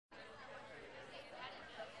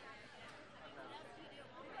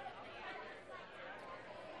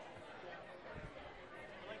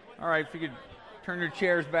All right, if you could turn your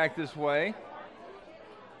chairs back this way.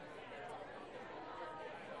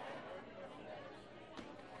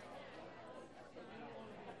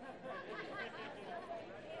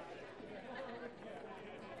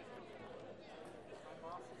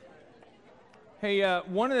 Hey,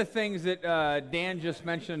 one of the things that Dan just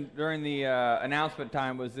mentioned during the announcement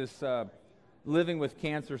time was this Living with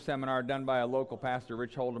Cancer seminar done by a local pastor,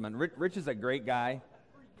 Rich Holdeman. Rich is a great guy,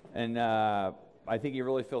 and I think he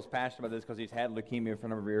really feels passionate about this because he's had leukemia for a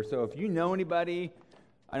number of years. So if you know anybody,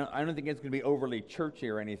 I don't think it's going to be overly churchy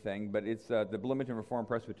or anything, but it's the Bloomington Reformed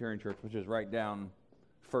Presbyterian Church, which is right down,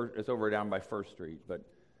 it's over down by First Street. But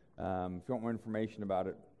if you want more information about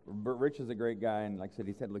it, but Rich is a great guy, and like I said,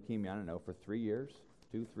 he's had leukemia, I don't know, for 3 years,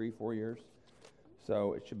 2, 3, 4 years.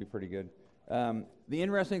 So it should be pretty good. The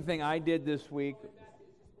interesting thing I did this week,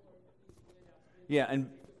 yeah, and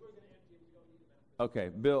okay,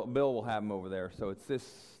 Bill will have him over there. So it's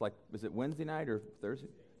this, like, is it Wednesday night or Thursday?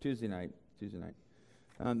 Tuesday night.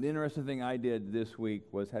 The interesting thing I did this week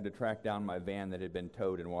was had to track down my van that had been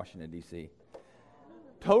towed in Washington, D.C.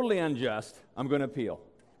 Totally unjust. I'm going to appeal.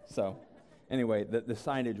 So anyway, the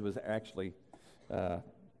signage was actually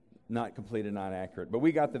not complete and not accurate. But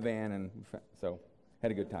we got the van, and so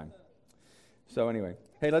had a good time. So anyway,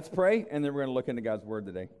 hey, let's pray, and then we're going to look into God's Word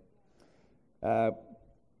today.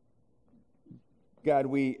 God,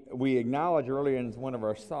 we acknowledge earlier in one of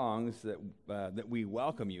our songs that we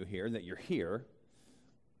welcome you here, that you're here,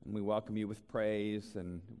 and we welcome you with praise,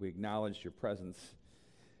 and we acknowledge your presence.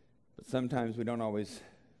 But sometimes we don't always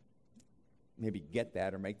maybe get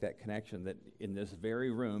that or make that connection that in this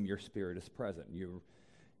very room your Spirit is present.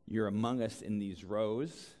 You're among us in these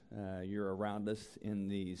rows. You're around us in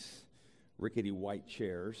these rickety white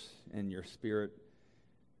chairs, and your Spirit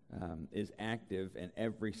is active in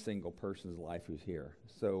every single person's life who's here.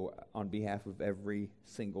 So on behalf of every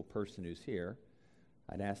single person who's here,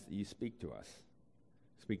 I'd ask that you speak to us.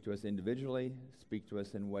 Speak to us individually, speak to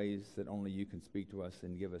us in ways that only you can speak to us,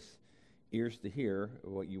 and give us ears to hear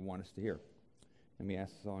what you want us to hear. Let me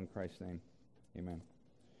ask this all in Christ's name. Amen.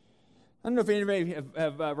 I don't know if anybody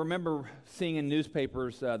have remember seeing in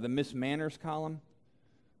newspapers the Miss Manners column.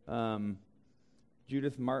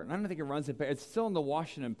 Judith Martin, I don't think it runs in, it's still in the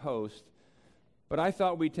Washington Post, but I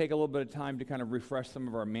thought we'd take a little bit of time to kind of refresh some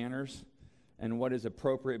of our manners and what is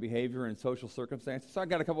appropriate behavior in social circumstances. So I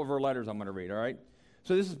got a couple of her letters I'm going to read, all right?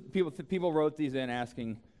 So this is people wrote these in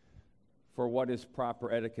asking for what is proper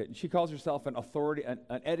etiquette. And she calls herself an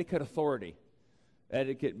etiquette authority.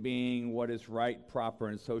 Etiquette being what is right, proper,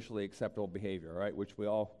 and socially acceptable behavior, all right, which we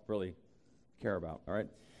all really care about, all right?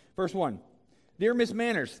 First one. Dear Miss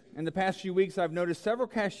Manners, in the past few weeks I've noticed several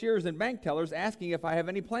cashiers and bank tellers asking if I have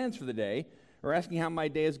any plans for the day or asking how my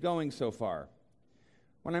day is going so far.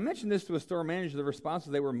 When I mentioned this to a store manager, the response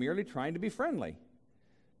was they were merely trying to be friendly.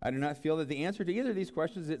 I do not feel that the answer to either of these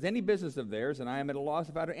questions is any business of theirs, and I am at a loss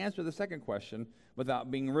of how to answer the second question without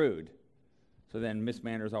being rude. So then Miss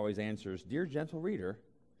Manners always answers, Dear gentle reader,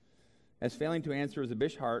 as failing to answer is a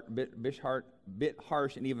bit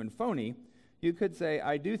harsh and even phony, you could say,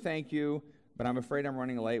 I do thank you, but I'm afraid I'm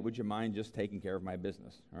running late. Would you mind just taking care of my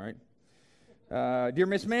business? All right. Dear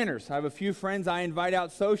Miss Manners, I have a few friends I invite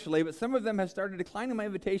out socially, but some of them have started declining my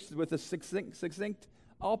invitations with a succinct,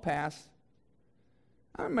 I'll pass.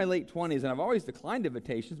 I'm in my late 20s, and I've always declined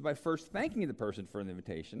invitations by first thanking the person for an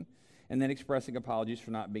invitation and then expressing apologies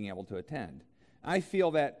for not being able to attend. I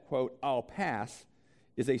feel that, quote, I'll pass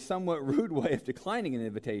is a somewhat rude way of declining an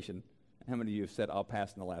invitation. How many of you have said I'll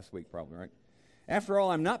pass in the last week? Probably, right? After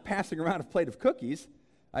all, I'm not passing around a plate of cookies.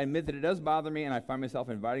 I admit that it does bother me, and I find myself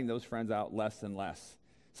inviting those friends out less and less.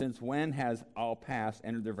 Since when has I'll pass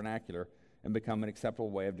entered the vernacular and become an acceptable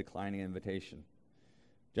way of declining an invitation?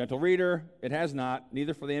 Gentle reader, it has not,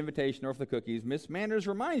 neither for the invitation nor for the cookies. Miss Manners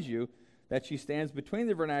reminds you that she stands between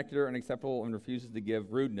the vernacular and acceptable and refuses to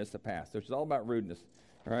give rudeness a pass. So it's all about rudeness,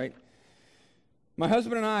 all right? My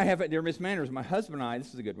husband and I have, dear Miss Manners, my husband and I,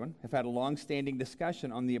 this is a good one, have had a long-standing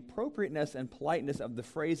discussion on the appropriateness and politeness of the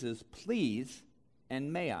phrases please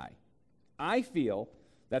and may I. I feel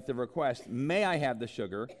that the request, may I have the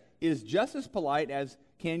sugar, is just as polite as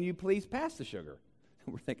can you please pass the sugar?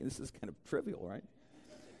 We're thinking this is kind of trivial, right?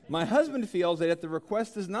 My husband feels that if the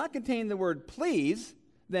request does not contain the word please,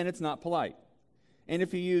 then it's not polite. And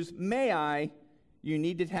if you use may I, you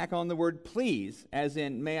need to tack on the word please, as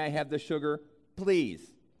in may I have the sugar,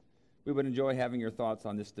 please. We would enjoy having your thoughts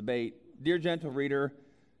on this debate. Dear gentle reader,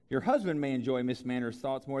 your husband may enjoy Miss Manners'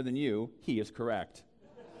 thoughts more than you. He is correct.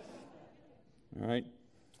 All right.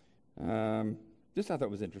 Just thought that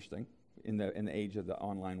was interesting. in the age of the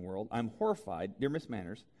online world. I'm horrified, dear Miss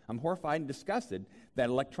Manners, I'm horrified and disgusted that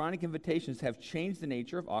electronic invitations have changed the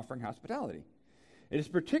nature of offering hospitality. It is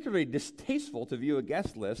particularly distasteful to view a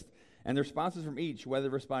guest list and the responses from each, whether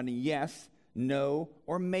responding yes, no,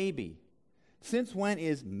 or maybe. Since when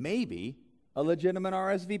is maybe a legitimate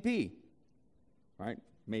RSVP? Right?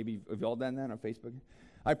 Maybe, have you all done that on Facebook?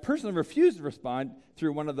 I personally refuse to respond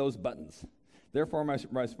through one of those buttons. Therefore, my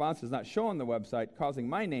response is not shown on the website, causing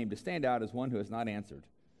my name to stand out as one who has not answered.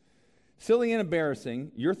 Silly and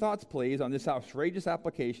embarrassing, your thoughts, please, on this outrageous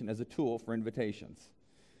application as a tool for invitations.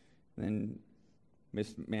 Then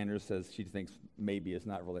Ms. Manners says she thinks maybe is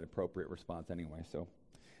not really an appropriate response anyway. So,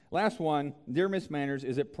 last one, dear Ms. Manners,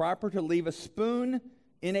 is it proper to leave a spoon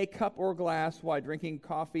in a cup or glass while drinking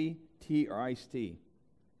coffee, tea, or iced tea?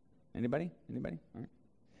 Anybody? Anybody? All right.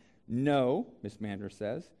 No, Ms. Manners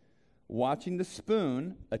says. Watching the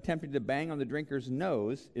spoon attempting to bang on the drinker's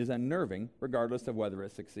nose is unnerving, regardless of whether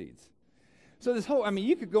it succeeds. So this whole,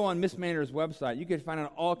 you could go on Miss Manners' website. You could find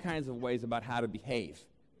out all kinds of ways about how to behave,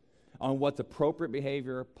 on what's appropriate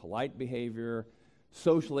behavior, polite behavior,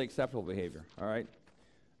 socially acceptable behavior, all right?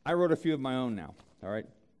 I wrote a few of my own now, all right?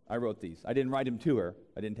 I wrote these. I didn't write them to her.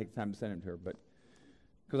 I didn't take the time to send them to her, but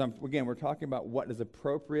because, again, we're talking about what is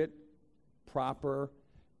appropriate, proper,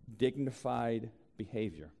 dignified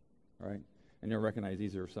behavior, all right? And you'll recognize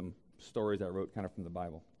these are some stories I wrote kind of from the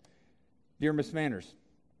Bible. Dear Miss Manners,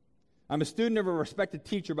 I'm a student of a respected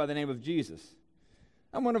teacher by the name of Jesus.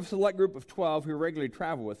 I'm one of a select group of 12 who regularly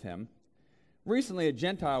travel with him. Recently, a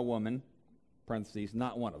Gentile woman, parentheses,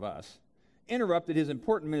 not one of us, interrupted his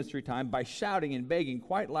important ministry time by shouting and begging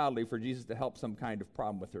quite loudly for Jesus to help some kind of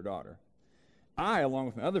problem with her daughter. I, along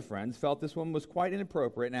with my other friends, felt this woman was quite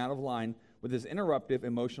inappropriate and out of line with his interruptive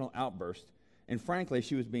emotional outburst, and frankly,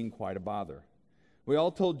 she was being quite a bother. We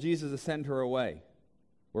all told Jesus to send her away.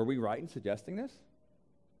 Were we right in suggesting this?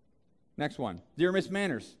 Next one. Dear Miss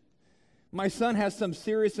Manners, my son has some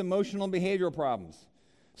serious emotional and behavioral problems.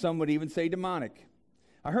 Some would even say demonic.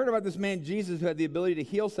 I heard about this man Jesus who had the ability to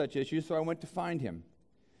heal such issues, so I went to find him.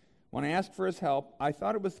 When I asked for his help, I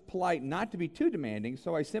thought it was polite not to be too demanding,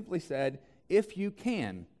 so I simply said, if you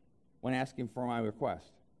can, when asking for my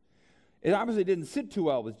request. It obviously didn't sit too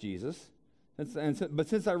well with Jesus, but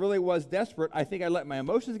since I really was desperate, I think I let my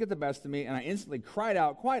emotions get the best of me, and I instantly cried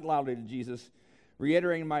out quite loudly to Jesus,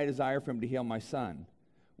 reiterating my desire for him to heal my son.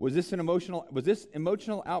 Was this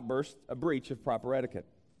emotional outburst a breach of proper etiquette?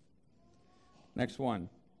 Next one.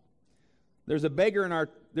 There's a beggar in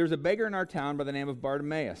our town by the name of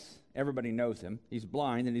Bartimaeus. Everybody knows him. He's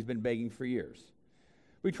blind and he's been begging for years.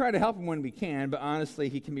 We try to help him when we can, but honestly,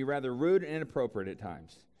 he can be rather rude and inappropriate at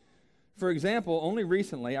times. For example, only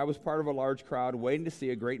recently I was part of a large crowd waiting to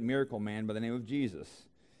see a great miracle man by the name of Jesus.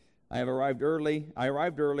 I arrived early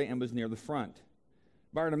and was near the front.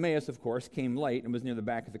 Bartimaeus, of course, came late and was near the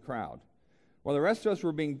back of the crowd. While the rest of us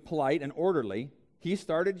were being polite and orderly, he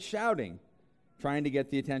started shouting, trying to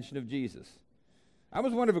get the attention of Jesus. I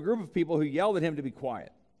was one of a group of people who yelled at him to be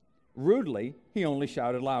quiet. Rudely, he only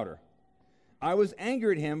shouted louder. I was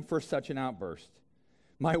angry at him for such an outburst.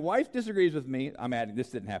 My wife disagrees with me. I'm adding, this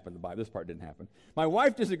didn't happen in the Bible. This part didn't happen. My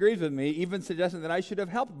wife disagrees with me, even suggesting that I should have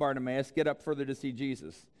helped Bartimaeus get up further to see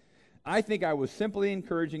Jesus. I think I was simply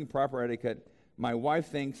encouraging proper etiquette. My wife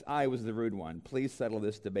thinks I was the rude one. Please settle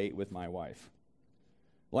this debate with my wife.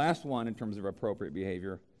 Last one in terms of appropriate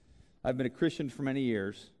behavior. I've been a Christian for many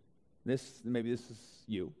years. Maybe this is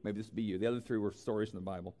you. Maybe this would be you. The other three were stories in the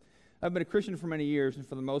Bible. I've been a Christian for many years, and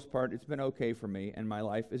for the most part, it's been okay for me, and my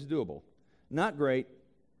life is doable. Not great,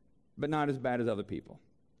 but not as bad as other people.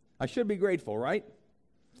 I should be grateful, right?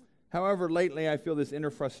 However, lately I feel this inner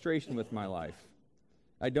frustration with my life.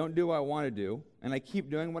 I don't do what I want to do, and I keep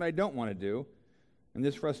doing what I don't want to do, and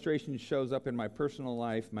this frustration shows up in my personal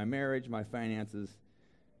life, my marriage, my finances,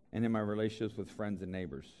 and in my relationships with friends and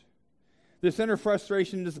neighbors. This inner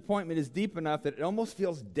frustration and disappointment is deep enough that it almost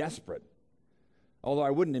feels desperate. Although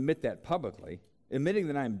I wouldn't admit that publicly, admitting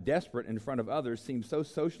that I'm desperate in front of others seems so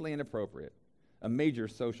socially inappropriate, a major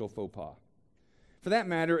social faux pas. For that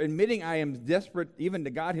matter, admitting I am desperate even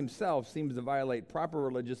to God himself seems to violate proper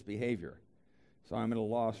religious behavior. So I'm at a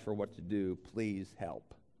loss for what to do. Please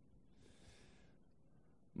help.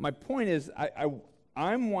 My point is,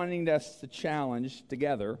 I'm wanting us to challenge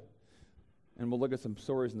together, and we'll look at some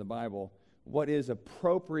stories in the Bible, what is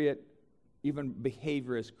appropriate even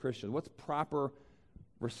behavior as Christians. What's proper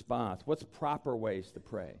response? What's proper ways to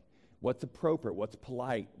pray? What's appropriate? What's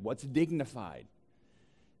polite? What's dignified?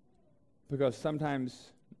 Because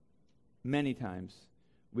sometimes, many times,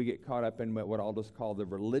 we get caught up in what I'll just call the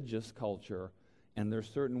religious culture and there's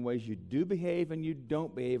certain ways you do behave and you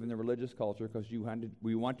don't behave in the religious culture because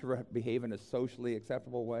we want to behave in a socially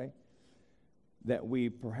acceptable way, that we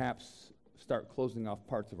perhaps start closing off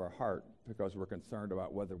parts of our heart because we're concerned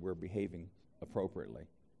about whether we're behaving appropriately.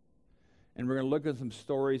 And we're going to look at some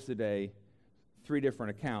stories today, 3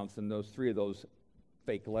 different accounts, and those 3 of those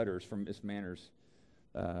fake letters from Miss Manners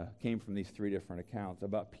came from these 3 different accounts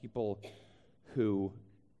about people who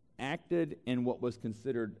acted in what was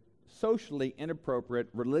considered socially inappropriate,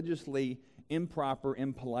 religiously improper,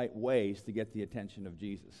 impolite ways to get the attention of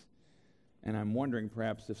Jesus. And I'm wondering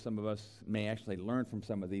perhaps if some of us may actually learn from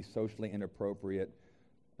some of these socially inappropriate,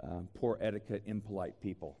 poor etiquette, impolite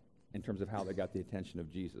people in terms of how they got the attention of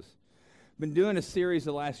Jesus. Been doing a series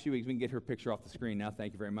the last few weeks. We can get her picture off the screen now.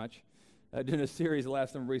 Thank you very much. Doing a series the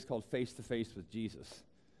last number of weeks called Face to Face with Jesus,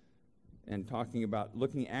 and talking about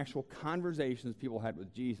looking at actual conversations people had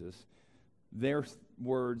with Jesus, their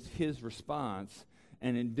words, his response,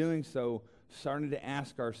 and in doing so, starting to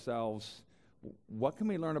ask ourselves, what can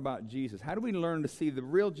we learn about Jesus? How do we learn to see the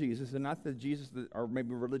real Jesus and not the Jesus that our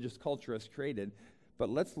maybe religious culture has created, but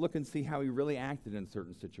let's look and see how he really acted in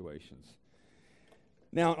certain situations.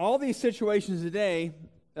 Now, in all these situations today,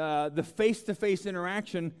 the face-to-face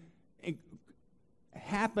interaction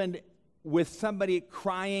happened with somebody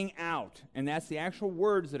crying out, and that's the actual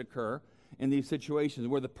words that occur in these situations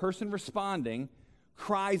where the person responding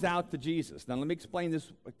cries out to Jesus. Now, let me explain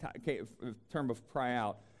this term of cry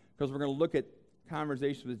out, because we're going to look at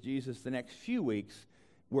conversations with Jesus the next few weeks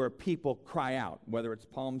where people cry out, whether it's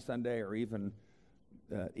Palm Sunday or even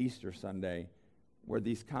Easter Sunday, where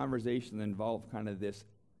these conversations involve kind of this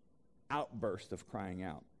outburst of crying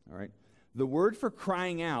out, all right? The word for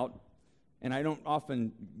crying out, and I don't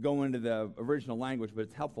often go into the original language, but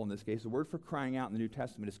it's helpful in this case. The word for crying out in the New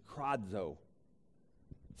Testament is kradzo.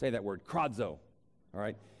 Say that word, kradzo, all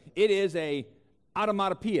right? It is a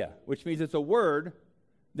automatopoeia, which means it's a word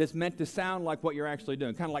that's meant to sound like what you're actually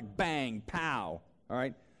doing, kind of like bang, pow, all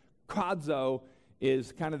right? Kradzo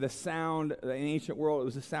is kind of the sound, in the ancient world, it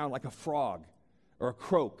was a sound like a frog or a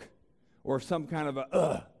croak or some kind of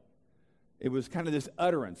a It was kind of this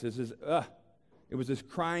utterance, this is It was this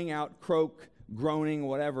crying out, croak, groaning,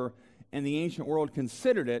 whatever, and the ancient world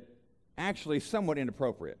considered it actually somewhat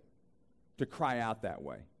inappropriate to cry out that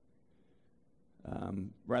way.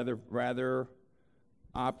 Rather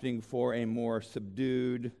opting for a more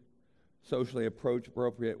subdued, socially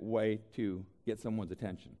appropriate way to get someone's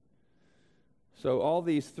attention. So all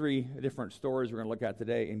these 3 different stories we're going to look at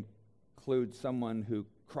today include someone who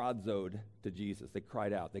kradzoed to Jesus. They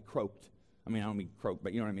cried out. They croaked. I mean, I don't mean croak,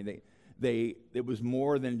 but you know what I mean. It was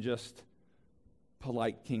more than just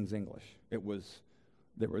polite King's English. There was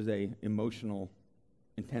a emotional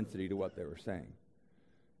intensity to what they were saying.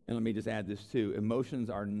 And let me just add this too. Emotions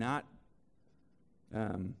are not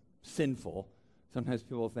sinful. Sometimes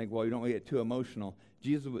people think, well, you don't want to get too emotional.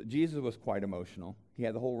 Jesus was quite emotional. He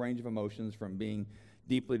had the whole range of emotions, from being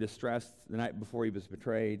deeply distressed the night before he was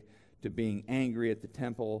betrayed, to being angry at the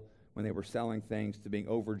temple when they were selling things, to being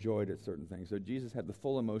overjoyed at certain things. So Jesus had the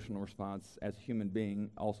full emotional response as a human being,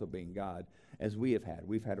 also being God, as we have had.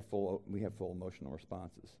 We have full emotional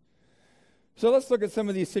responses. So let's look at some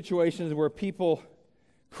of these situations where people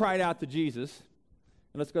cried out to Jesus.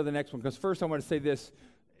 And let's go to the next one, because first I want to say this.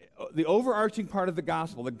 The overarching part of the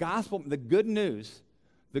gospel, the good news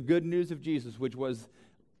of Jesus, which was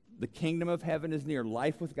the kingdom of heaven is near,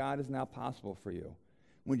 life with God is now possible for you.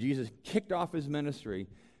 When Jesus kicked off his ministry,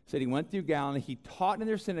 said he went through Galilee, he taught in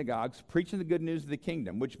their synagogues, preaching the good news of the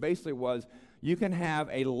kingdom, which basically was you can have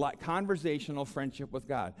a conversational friendship with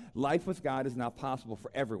God. Life with God is now possible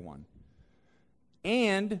for everyone.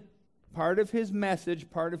 And part of his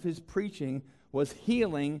message, part of his preaching, was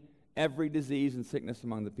healing every disease and sickness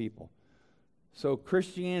among the people. So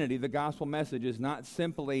Christianity, the gospel message, is not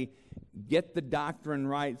simply get the doctrine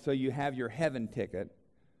right so you have your heaven ticket,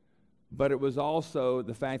 but it was also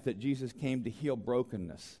the fact that Jesus came to heal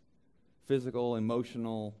brokenness, physical,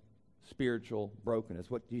 emotional, spiritual brokenness,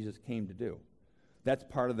 what Jesus came to do. That's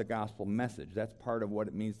part of the gospel message. That's part of what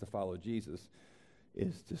it means to follow Jesus,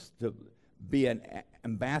 is to be an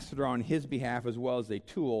ambassador on his behalf as well as a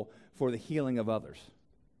tool for the healing of others,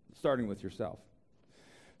 starting with yourself.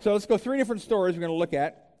 So let's go 3 different stories we're going to look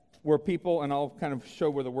at where people, and I'll kind of show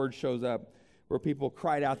where the word shows up, where people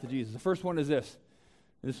cried out to Jesus. The first one is this.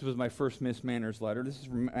 This was my first Miss Manners letter. This is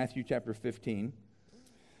from Matthew chapter 15.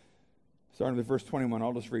 Starting with verse 21.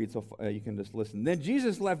 I'll just read so you can just listen. Then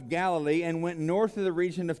Jesus left Galilee and went north of the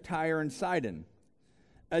region of Tyre and Sidon.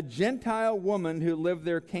 A Gentile woman who lived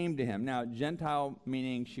there came to him. Now, Gentile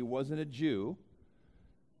meaning she wasn't a Jew.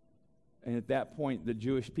 And at that point, the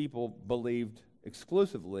Jewish people believed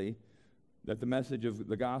exclusively that the message of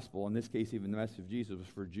the gospel, in this case even the message of Jesus, was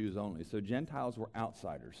for Jews only. So Gentiles were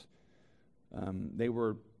outsiders. They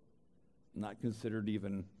were not considered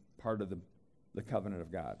even part of the covenant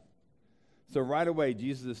of God. So right away,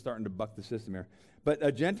 Jesus is starting to buck the system here. But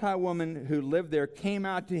a Gentile woman who lived there came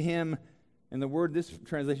out to him, and the word this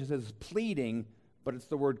translation says pleading, but it's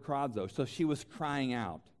the word krazo. So she was crying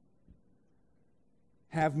out.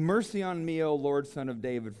 Have mercy on me, O Lord, Son of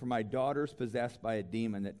David, for my daughter is possessed by a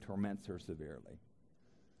demon that torments her severely.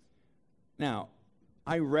 Now,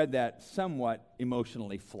 I read that somewhat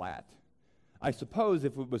emotionally flat. I suppose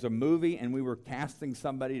if it was a movie and we were casting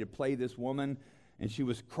somebody to play this woman and she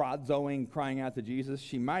was krazoing, crying out to Jesus,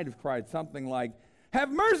 she might have cried something like,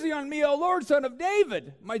 have mercy on me, O Lord, Son of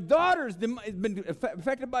David. My daughter's been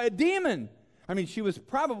affected by a demon. I mean, she was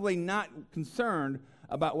probably not concerned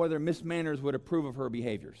about whether Miss Manners would approve of her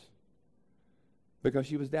behaviors because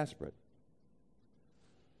she was desperate.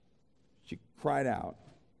 She cried out.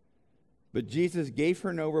 But Jesus gave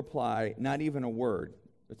her no reply, not even a word.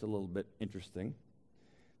 That's a little bit interesting.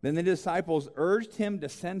 Then the disciples urged him to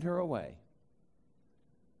send her away.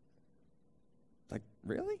 It's like,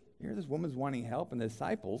 really? Here this woman's wanting help, and the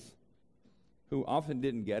disciples, who often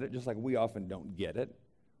didn't get it, just like we often don't get it,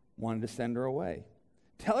 wanted to send her away.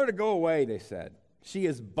 Tell her to go away, they said. She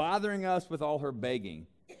is bothering us with all her begging.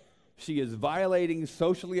 She is violating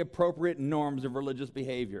socially appropriate norms of religious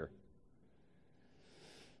behavior.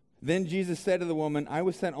 Then Jesus said to the woman, I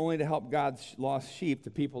was sent only to help God's lost sheep,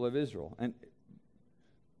 the people of Israel. And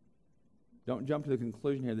don't jump to the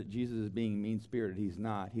conclusion here that Jesus is being mean-spirited. He's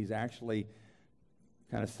not. He's actually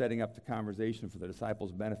kind of setting up the conversation for the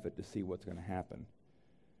disciples' benefit to see what's going to happen.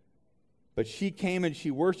 But she came and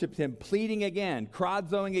she worshiped him, pleading again,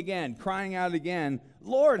 krazoing again, crying out again,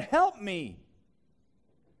 Lord, help me.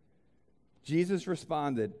 Jesus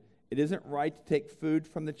responded, it isn't right to take food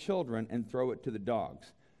from the children and throw it to the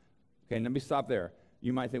dogs. Okay, let me stop there.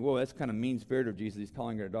 You might think, well, that's kind of mean-spirited of Jesus. He's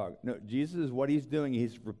calling her a dog. No, Jesus, what he's doing,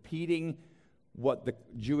 he's repeating what the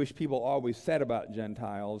Jewish people always said about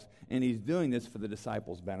Gentiles, and he's doing this for the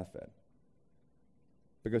disciples' benefit.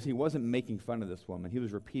 Because he wasn't making fun of this woman. He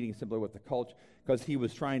was repeating simply what the culture, because he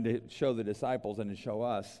was trying to show the disciples and to show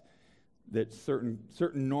us that certain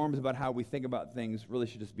norms about how we think about things really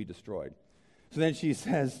should just be destroyed. So then she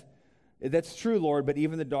says, that's true, Lord, but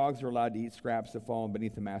even the dogs are allowed to eat scraps that fall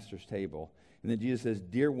beneath the master's table. And then Jesus says,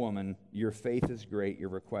 dear woman, your faith is great, your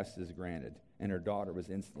request is granted. And her daughter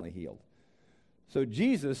was instantly healed. So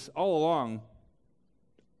Jesus, all along,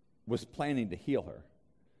 was planning to heal her.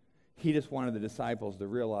 He just wanted the disciples to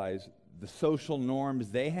realize the social norms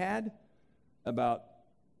they had about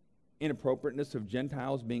inappropriateness of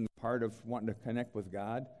Gentiles being part of wanting to connect with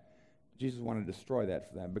God. Jesus wanted to destroy that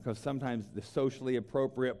for them because sometimes the socially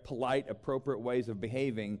appropriate, polite, appropriate ways of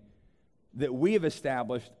behaving that we have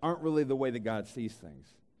established aren't really the way that God sees things.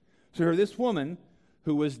 So here, this woman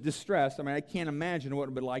who was distressed, I mean, I can't imagine what it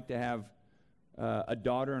would be like to have a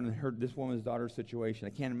daughter in this woman's daughter's situation. I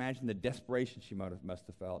can't imagine the desperation she must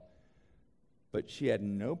have felt. But she had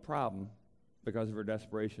no problem, because of her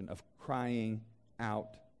desperation, of crying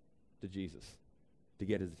out to Jesus to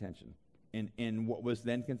get his attention in what was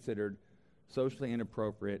then considered socially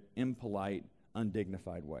inappropriate, impolite,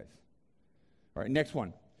 undignified ways. All right, next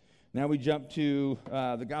one. Now we jump to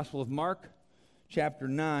the Gospel of Mark, chapter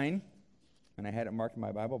 9. And I had it marked in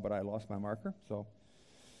my Bible, but I lost my marker. So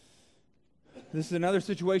this is another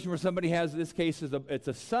situation where somebody has, in this case, it's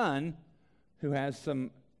a son who has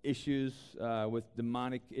some issues with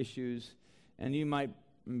demonic issues. And you might,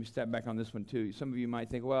 let me step back on this one too. Some of you might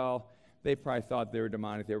think, well, they probably thought they were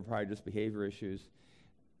demonic. They were probably just behavior issues.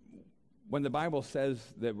 When the Bible says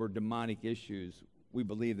that we're demonic issues, we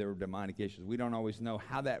believe there were demonic issues. We don't always know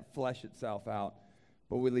how that fleshed itself out,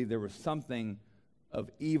 but we believe there was something of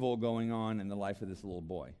evil going on in the life of this little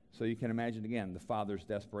boy. So you can imagine, again, the father's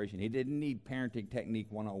desperation. He didn't need parenting technique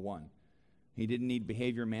 101. He didn't need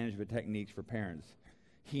behavior management techniques for parents.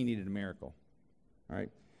 He needed a miracle. All right.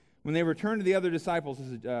 When they returned to the other disciples, this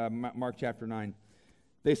is Mark chapter 9,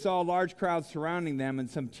 they saw a large crowd surrounding them, and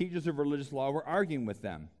some teachers of religious law were arguing with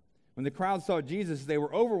them. When the crowd saw Jesus, they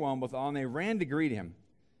were overwhelmed with awe, and they ran to greet him.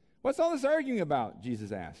 What's all this arguing about?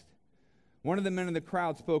 Jesus asked. One of the men in the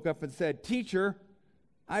crowd spoke up and said, Teacher,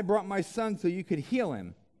 I brought my son so you could heal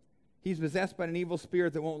him. He's possessed by an evil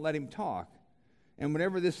spirit that won't let him talk. And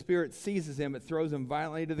whenever this spirit seizes him, it throws him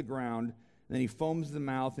violently to the ground. Then he foams the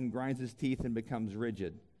mouth and grinds his teeth and becomes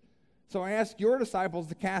rigid. So I asked your disciples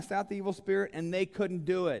to cast out the evil spirit, and they couldn't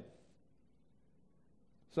do it.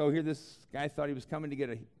 So here this guy thought he was coming to get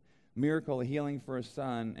a miracle, a healing for his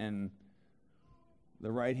son, and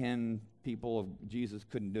the right hand people of Jesus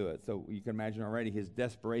couldn't do it. So you can imagine already his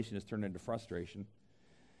desperation has turned into frustration.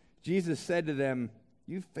 Jesus said to them,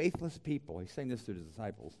 "You faithless people," he's saying this to his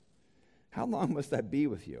disciples, "how long must I be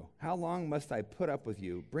with you? How long must I put up with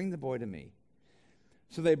you? Bring the boy to me."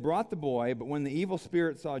 So they brought the boy, but when the evil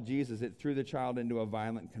spirit saw Jesus, it threw the child into a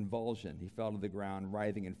violent convulsion. He fell to the ground,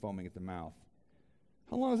 writhing and foaming at the mouth.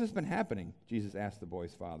 "How long has this been happening?" Jesus asked the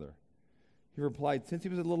boy's father. He replied, "Since he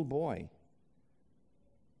was a little boy.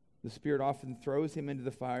 The spirit often throws him into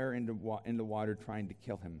the fire, into water, trying to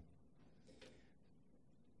kill him."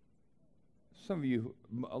 Some of you,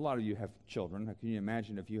 a lot of you have children. Can you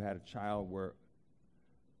imagine if you had a child where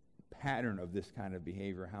pattern of this kind of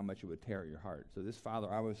behavior, how much it would tear at your heart? So this father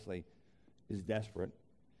obviously is desperate.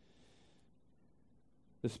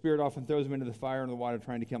 The spirit often throws him into the fire and the water,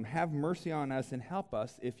 trying to kill him. "Have mercy on us and help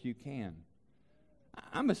us if you can."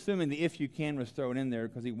 I'm assuming the "if you can" was thrown in there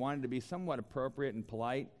because he wanted to be somewhat appropriate and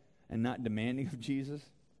polite and not demanding of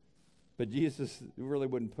Jesus. But Jesus really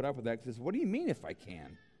wouldn't put up with that. He says, "What do you mean if I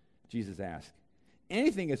can?" Jesus asked.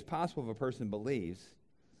 "Anything is possible if a person believes."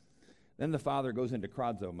 Then the father goes into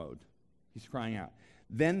kradzo mode. He's crying out.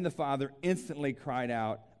 Then the father instantly cried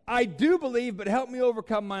out, "I do believe, but help me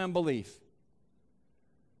overcome my unbelief."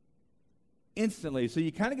 Instantly. So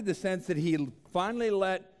you kind of get the sense that he finally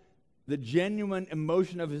let the genuine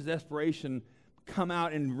emotion of his desperation come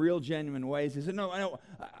out in real, genuine ways. He said, "No,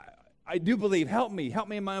 I do believe. Help me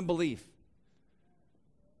in my unbelief."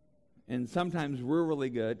 And sometimes we're really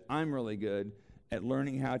good, I'm really good, at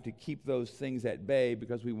learning how to keep those things at bay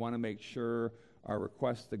because we want to make sure our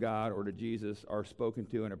requests to God or to Jesus are spoken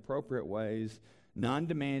to in appropriate ways,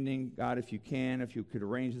 non-demanding. "God, if you could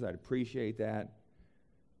arrange this, I'd appreciate that."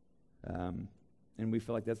 And we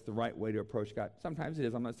feel like that's the right way to approach God. Sometimes it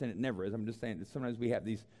is. I'm not saying it never is. I'm just saying that sometimes we have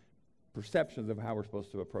these perceptions of how we're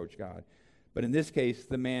supposed to approach God. But in this case,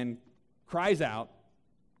 the man cries out,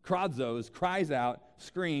 cries out,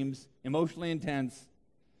 screams, emotionally intense,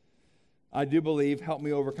 "I do believe, help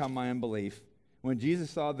me overcome my unbelief." When Jesus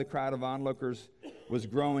saw the crowd of onlookers was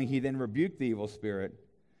growing, he then rebuked the evil spirit.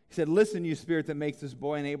 He said, "Listen, you spirit that makes this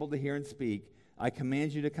boy unable to hear and speak, I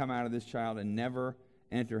command you to come out of this child and never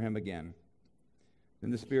enter him again." Then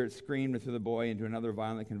the spirit screamed and threw the boy into another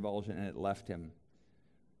violent convulsion, and it left him.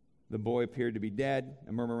 The boy appeared to be dead.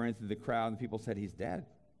 A murmur ran through the crowd, and the people said, "He's dead."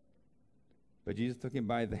 But Jesus took him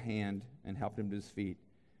by the hand and helped him to his feet,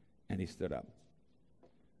 and he stood up.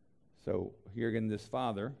 So here again, this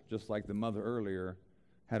father, just like the mother earlier,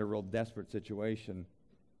 had a real desperate situation.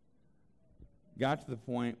 Got to the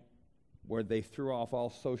point where they threw off all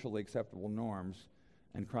socially acceptable norms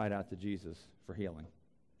and cried out to Jesus for healing.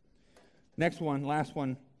 Next one, last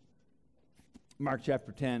one, Mark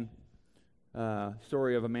chapter 10,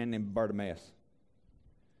 story of a man named Bartimaeus.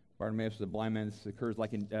 Bartimaeus was a blind man. This occurs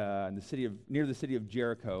like in near the city of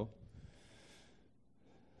Jericho.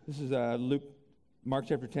 This is Mark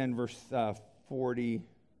chapter 10, verse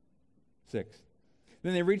 46.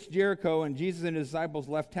 Then they reached Jericho, and Jesus and his disciples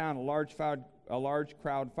left town. A large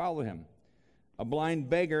crowd followed him. A blind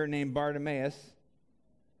beggar named Bartimaeus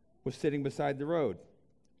was sitting beside the road.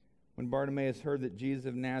 When Bartimaeus heard that Jesus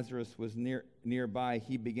of Nazareth was nearby,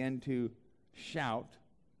 he began to shout.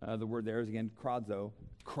 The word there is again, kradzo,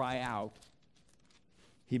 cry out.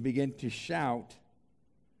 He began to shout,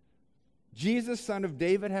 "Jesus, Son of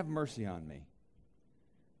David, have mercy on me."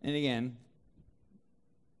 And again,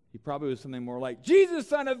 he probably was something more like, "Jesus,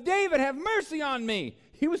 Son of David, have mercy on me."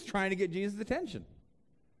 He was trying to get Jesus' attention.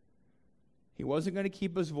 He wasn't going to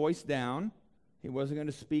keep his voice down. He wasn't going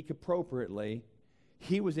to speak appropriately.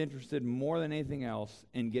 He was interested more than anything else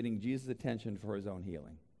in getting Jesus' attention for his own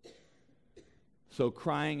healing. So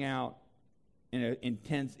crying out in an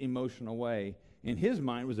intense, emotional way, in his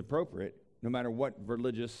mind, was appropriate, no matter what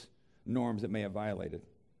religious norms it may have violated.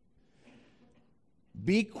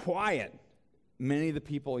 "Be quiet," many of the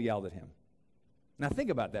people yelled at him. Now think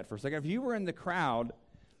about that for a second. If you were in the crowd,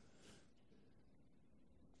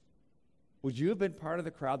 would you have been part of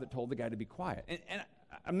the crowd that told the guy to be quiet? And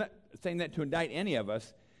I'm not saying that to indict any of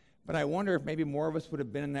us, but I wonder if maybe more of us would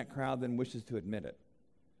have been in that crowd than wishes to admit it.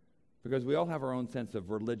 Because we all have our own sense of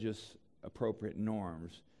religious appropriate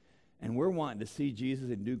norms. And we're wanting to see Jesus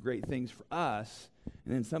and do great things for us.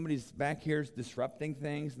 And then somebody's back here disrupting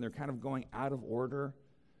things, and they're kind of going out of order.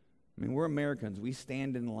 I mean, we're Americans. We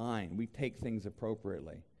stand in line. We take things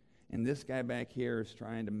appropriately. And this guy back here is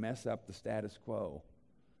trying to mess up the status quo.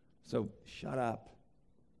 So shut up.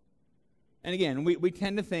 And again, we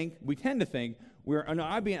tend to think I would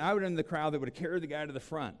have been in the crowd that would have carried the guy to the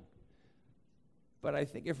front. But I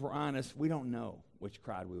think if we're honest, we don't know which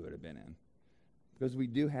crowd we would have been in. Because we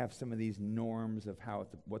do have some of these norms of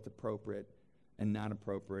what's appropriate and not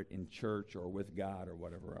appropriate in church or with God or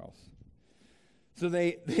whatever else. So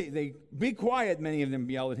they be quiet, many of them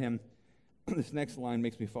yelled at him. This next line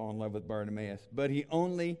makes me fall in love with Bartimaeus. But he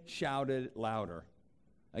only shouted louder.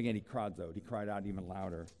 Again, he cried out even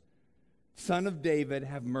louder. Son of David,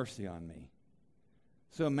 have mercy on me.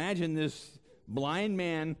 So imagine this blind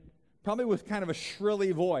man, probably with kind of a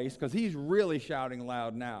shrilly voice, because he's really shouting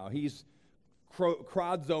loud now. He's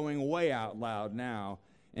crodzoing way out loud now,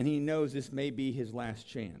 and he knows this may be his last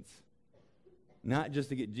chance. Not just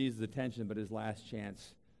to get Jesus' attention, but his last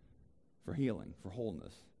chance for healing, for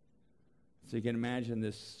wholeness. So you can imagine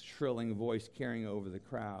this shrilling voice carrying over the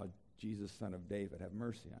crowd, Jesus, Son of David, have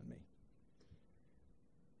mercy on me.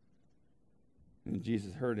 And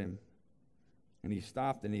Jesus heard him, and he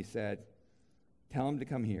stopped and he said, tell him to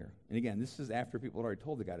come here. And again, this is after people had already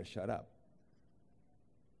told the guy to shut up.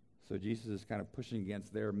 So Jesus is kind of pushing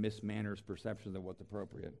against their mismanners perceptions of what's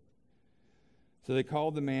appropriate. So they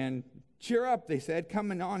called the man. Cheer up, they said. Come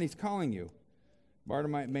on, he's calling you.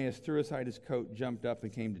 Bartimaeus threw aside his coat, jumped up,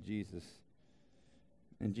 and came to Jesus.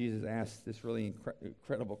 And Jesus asked this really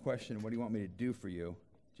incredible question, what do you want me to do for you?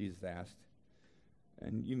 Jesus asked.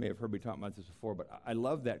 And you may have heard me talk about this before, but I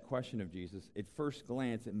love that question of Jesus. At first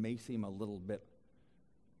glance, it may seem a little bit,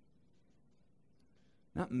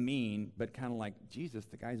 not mean, but kind of like, Jesus,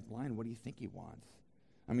 the guy's blind. What do you think he wants?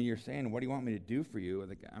 I mean, you're saying, what do you want me to do for you?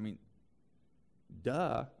 I mean,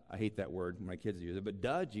 duh. I hate that word when my kids use it, but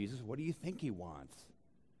duh, Jesus, what do you think he wants?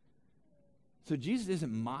 So Jesus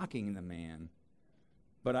isn't mocking the man,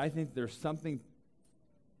 but I think there's something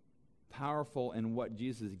powerful in what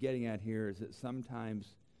Jesus is getting at here is that sometimes,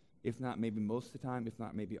 if not maybe most of the time, if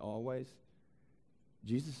not maybe always,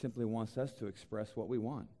 Jesus simply wants us to express what we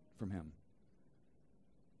want from him.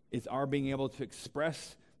 It's our being able to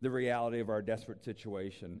express the reality of our desperate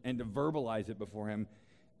situation and to verbalize it before him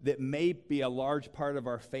that may be a large part of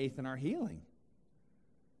our faith and our healing.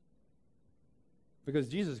 Because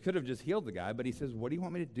Jesus could have just healed the guy, but he says, what do you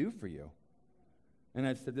want me to do for you? And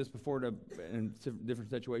I've said this before in different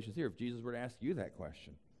situations here. If Jesus were to ask you that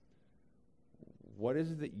question, what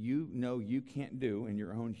is it that you know you can't do in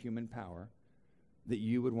your own human power that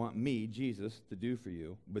you would want me, Jesus, to do for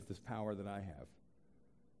you with this power that I have?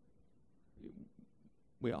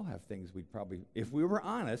 We all have things we'd probably, if we were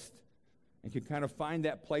honest and could kind of find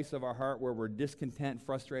that place of our heart where we're discontent,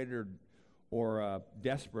 frustrated, or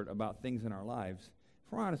desperate about things in our lives,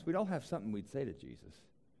 if we're honest, we'd all have something we'd say to Jesus.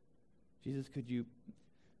 Jesus, could you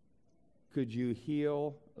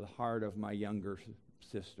heal the heart of my younger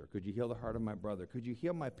sister? Could you heal the heart of my brother? Could you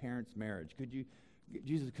heal my parents' marriage?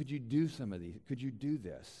 Jesus, could you do some of these? Could you do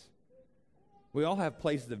this? We all have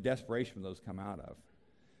places of desperation those come out of.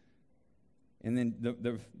 And then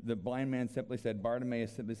the blind man simply said,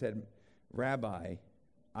 Bartimaeus simply said, Rabbi,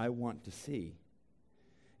 I want to see.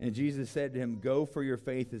 And Jesus said to him, go, for your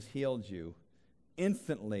faith has healed you.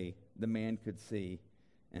 Instantly the man could see,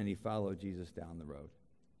 and he followed Jesus down the road.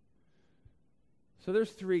 So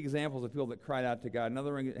there's three examples of people that cried out to God.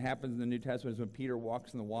 Another one that happens in the New Testament is when Peter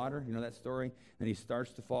walks in the water. You know that story? And he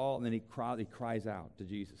starts to fall, and then he cries out to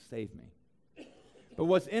Jesus, save me. But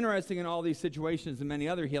what's interesting in all these situations and many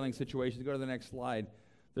other healing situations, go to the next slide,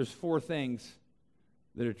 there's four things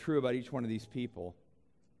that are true about each one of these people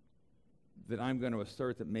that I'm going to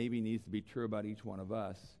assert that maybe needs to be true about each one of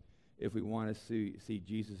us if we want to see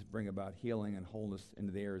Jesus bring about healing and wholeness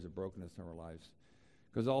into the areas of brokenness in our lives.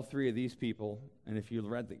 Because all three of these people, and if you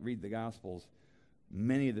read the Gospels,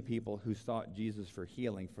 many of the people who sought Jesus for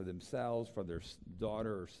healing for themselves, for their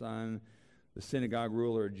daughter or son, the synagogue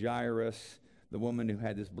ruler Jairus, the woman who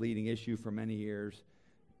had this bleeding issue for many years,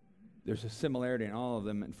 there's a similarity in all of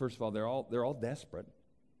them. And first of all, they're all desperate.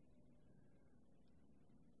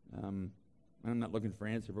 I'm not looking for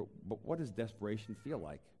an answer, but what does desperation feel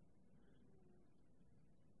like?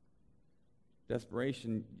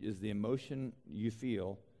 Desperation is the emotion you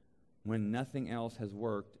feel when nothing else has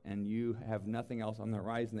worked and you have nothing else on the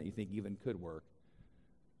horizon that you think even could work.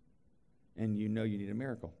 And you know you need a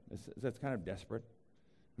miracle. That's kind of desperate.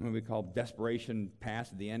 What we call desperation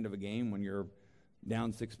pass at the end of a game when you're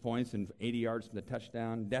down 6 points and 80 yards from the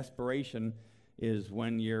touchdown. Desperation is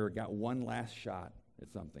when you've got one last shot at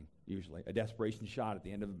something, usually. A desperation shot at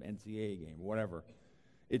the end of an NCAA game or whatever.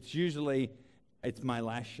 It's my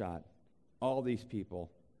last shot. All these people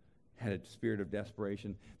had a spirit of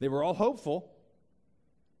desperation. They were all hopeful.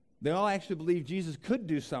 They all actually believed Jesus could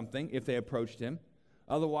do something if they approached him.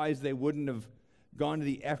 Otherwise, they wouldn't have gone to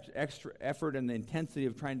the extra effort and the intensity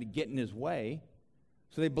of trying to get in his way.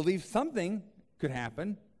 So they believed something could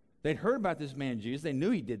happen. They'd heard about this man Jesus. They knew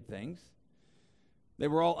he did things. They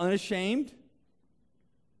were all unashamed.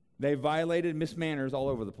 They violated mismanners all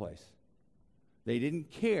over the place. They didn't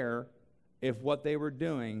care if what they were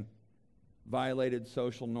doing violated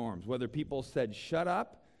social norms. Whether people said, shut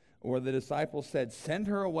up, or the disciples said, send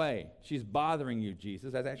her away. She's bothering you,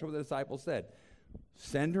 Jesus. That's actually what the disciples said.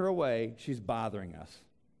 Send her away. She's bothering us.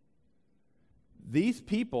 These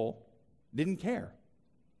people didn't care.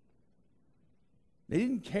 They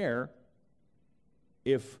didn't care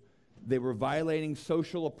if they were violating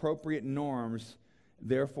social appropriate norms,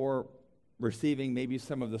 therefore receiving maybe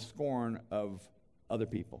some of the scorn of other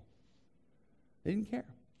people. They didn't care.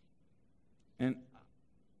 And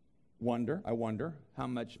I wonder how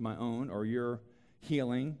much my own or your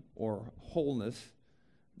healing or wholeness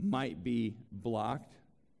might be blocked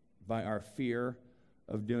by our fear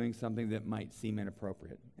of doing something that might seem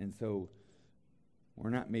inappropriate. And so we're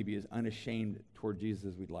not maybe as unashamed toward Jesus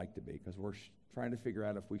as we'd like to be, because we're trying to figure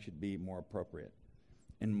out if we should be more appropriate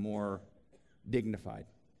and more dignified.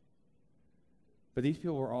 But these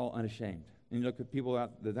people were all unashamed. And you look at people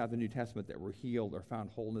throughout the New Testament that were healed or found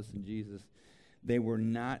wholeness in Jesus, they were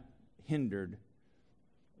not hindered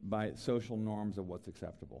by social norms of what's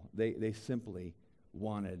acceptable. They simply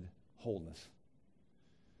wanted wholeness.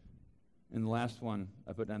 And the last one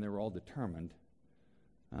I put down, they were all determined.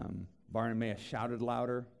 Bartimaeus shouted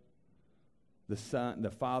louder.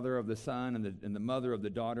 The father of the son and the mother of the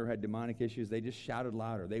daughter had demonic issues. They just shouted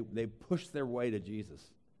louder. They pushed their way to Jesus.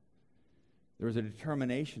 There was a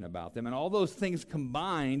determination about them. And all those things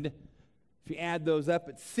combined, if you add those up,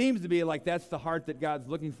 it seems to be like that's the heart that God's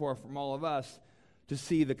looking for from all of us, to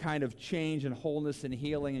see the kind of change and wholeness and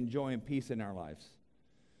healing and joy and peace in our lives.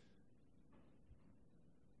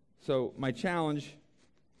 So my challenge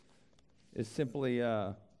is simply,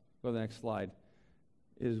 go to the next slide,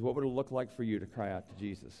 is what would it look like for you to cry out to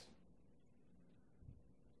Jesus?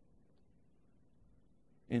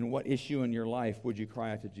 And what issue in your life would you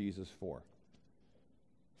cry out to Jesus for?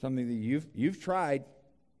 Something that you've tried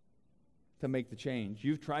to make the change.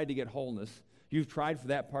 You've tried to get wholeness. You've tried for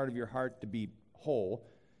that part of your heart to be whole.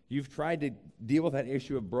 You've tried to deal with that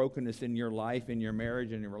issue of brokenness in your life, in your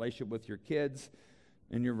marriage, in your relationship with your kids,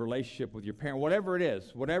 in your relationship with your parent, whatever it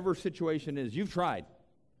is, whatever situation it is, you've tried.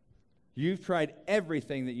 You've tried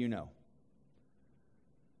everything that you know.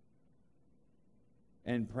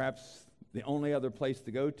 And perhaps the only other place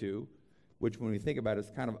to go to, which when we think about it, it's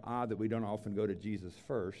kind of odd that we don't often go to Jesus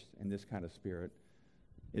first in this kind of spirit,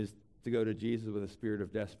 is to go to Jesus with a spirit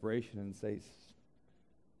of desperation and say,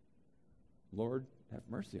 Lord, have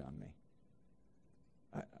mercy on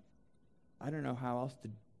me. I don't know how else to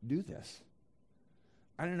do this.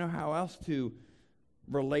 I don't know how else to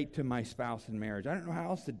relate to my spouse in marriage. I don't know how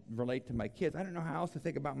else to relate to my kids. I don't know how else to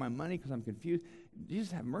think about my money because I'm confused.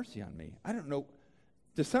 Jesus, have mercy on me. I don't know.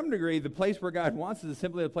 To some degree, the place where God wants us is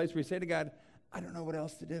simply the place where we say to God, I don't know what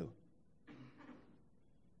else to do.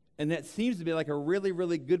 And that seems to be like a really,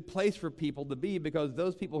 really good place for people to be, because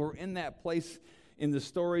those people who are in that place in the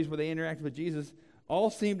stories where they interact with Jesus all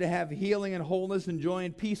seem to have healing and wholeness and joy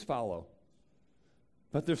and peace follow.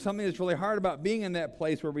 But there's something that's really hard about being in that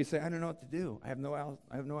place where we say, I don't know what to do. I have no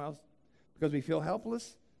else. Because we feel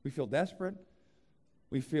helpless. We feel desperate.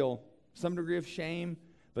 We feel some degree of shame.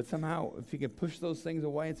 But somehow, if you can push those things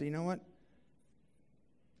away and say, you know what?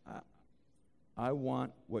 I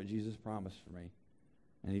want what Jesus promised for me.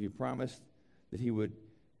 And if he promised that he would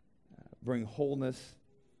bring wholeness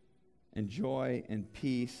and joy and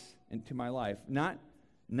peace into my life, not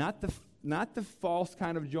the false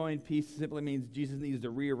kind of joy and peace simply means Jesus needs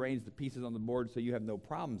to rearrange the pieces on the board so you have no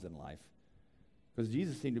problems in life. Because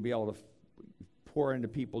Jesus seemed to be able to pour into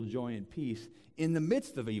people joy and peace in the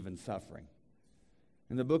midst of even suffering.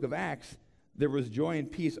 In the book of Acts, there was joy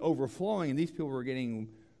and peace overflowing, and these people were getting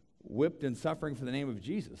whipped and suffering for the name of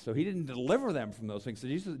Jesus. So he didn't deliver them from those things. So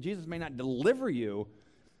Jesus may not deliver you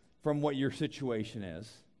from what your situation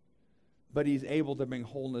is, but he's able to bring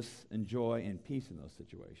wholeness and joy and peace in those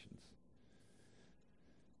situations.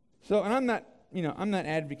 So, and I'm not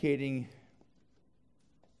advocating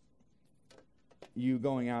you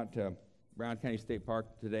going out to Brown County State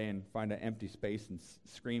Park today and find an empty space and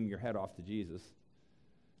scream your head off to Jesus.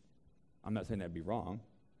 I'm not saying that'd be wrong.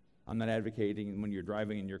 I'm not advocating when you're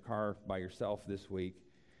driving in your car by yourself this week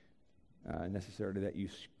necessarily that you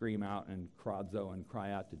scream out and kradzo and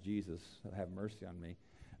cry out to Jesus, have mercy on me.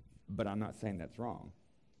 But I'm not saying that's wrong.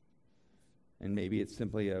 And maybe it's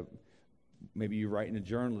simply maybe you write in a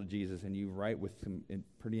journal to Jesus and you write with some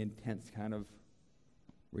pretty intense kind of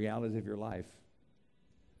realities of your life.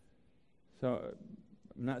 So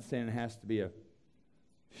I'm not saying it has to be a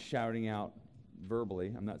shouting out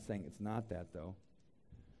verbally. I'm not saying it's not that, though.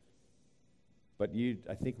 But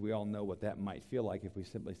I think we all know what that might feel like if we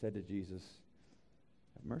simply said to Jesus,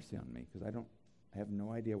 have mercy on me, because I have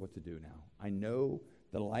no idea what to do now. I know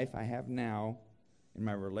the life I have now in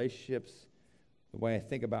my relationships, the way I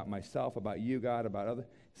think about myself, about you, God, about others,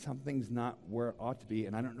 something's not where it ought to be,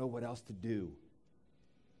 and I don't know what else to do.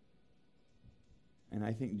 And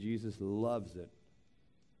I think Jesus loves it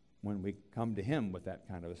when we come to him with that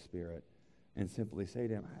kind of a spirit and simply say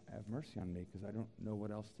to him, have mercy on me, because I don't know what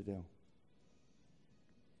else to do.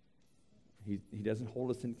 He doesn't hold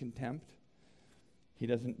us in contempt. He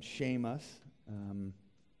doesn't shame us. And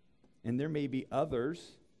there may be other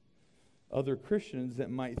Christians that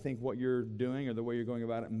might think what you're doing or the way you're going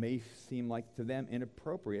about it may seem like to them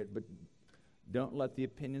inappropriate, but don't let the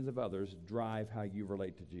opinions of others drive how you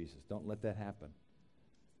relate to Jesus. Don't let that happen.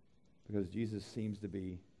 Because Jesus seems to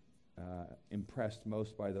be impressed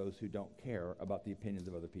most by those who don't care about the opinions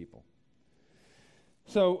of other people.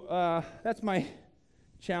 So that's my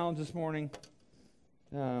challenge this morning,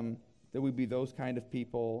 that we be those kind of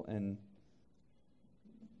people, and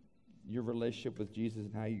your relationship with Jesus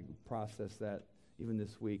and how you process that even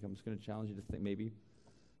this week. I'm just going to challenge you to think maybe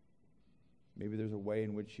there's a way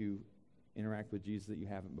in which you interact with Jesus that you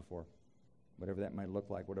haven't before, whatever that might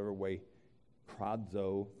look like, whatever way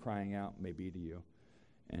kradzo, crying out, may be to you.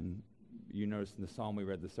 And you noticed in the psalm we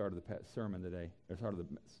read at the start of the sermon today, or start of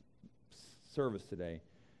the service today,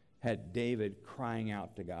 had David crying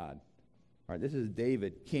out to God. All right, this is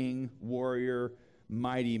David, king, warrior,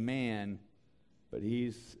 mighty man, but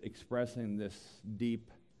he's expressing this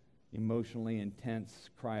deep, emotionally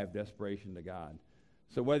intense cry of desperation to God.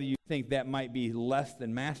 So whether you think that might be less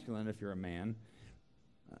than masculine if you're a man,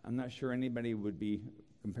 I'm not sure anybody would be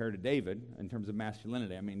compared to David in terms of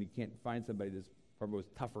masculinity. I mean, you can't find somebody that's probably was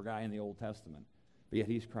a tougher guy in the Old Testament, but yet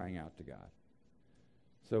he's crying out to God.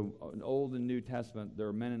 So in Old and New Testament, there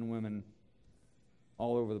are men and women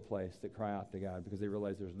all over the place that cry out to God because they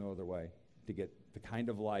realize there's no other way to get the kind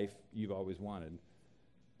of life you've always wanted.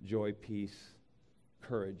 Joy, peace,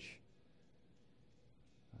 courage.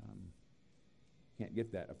 Can't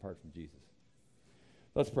get that apart from Jesus.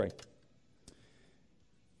 Let's pray.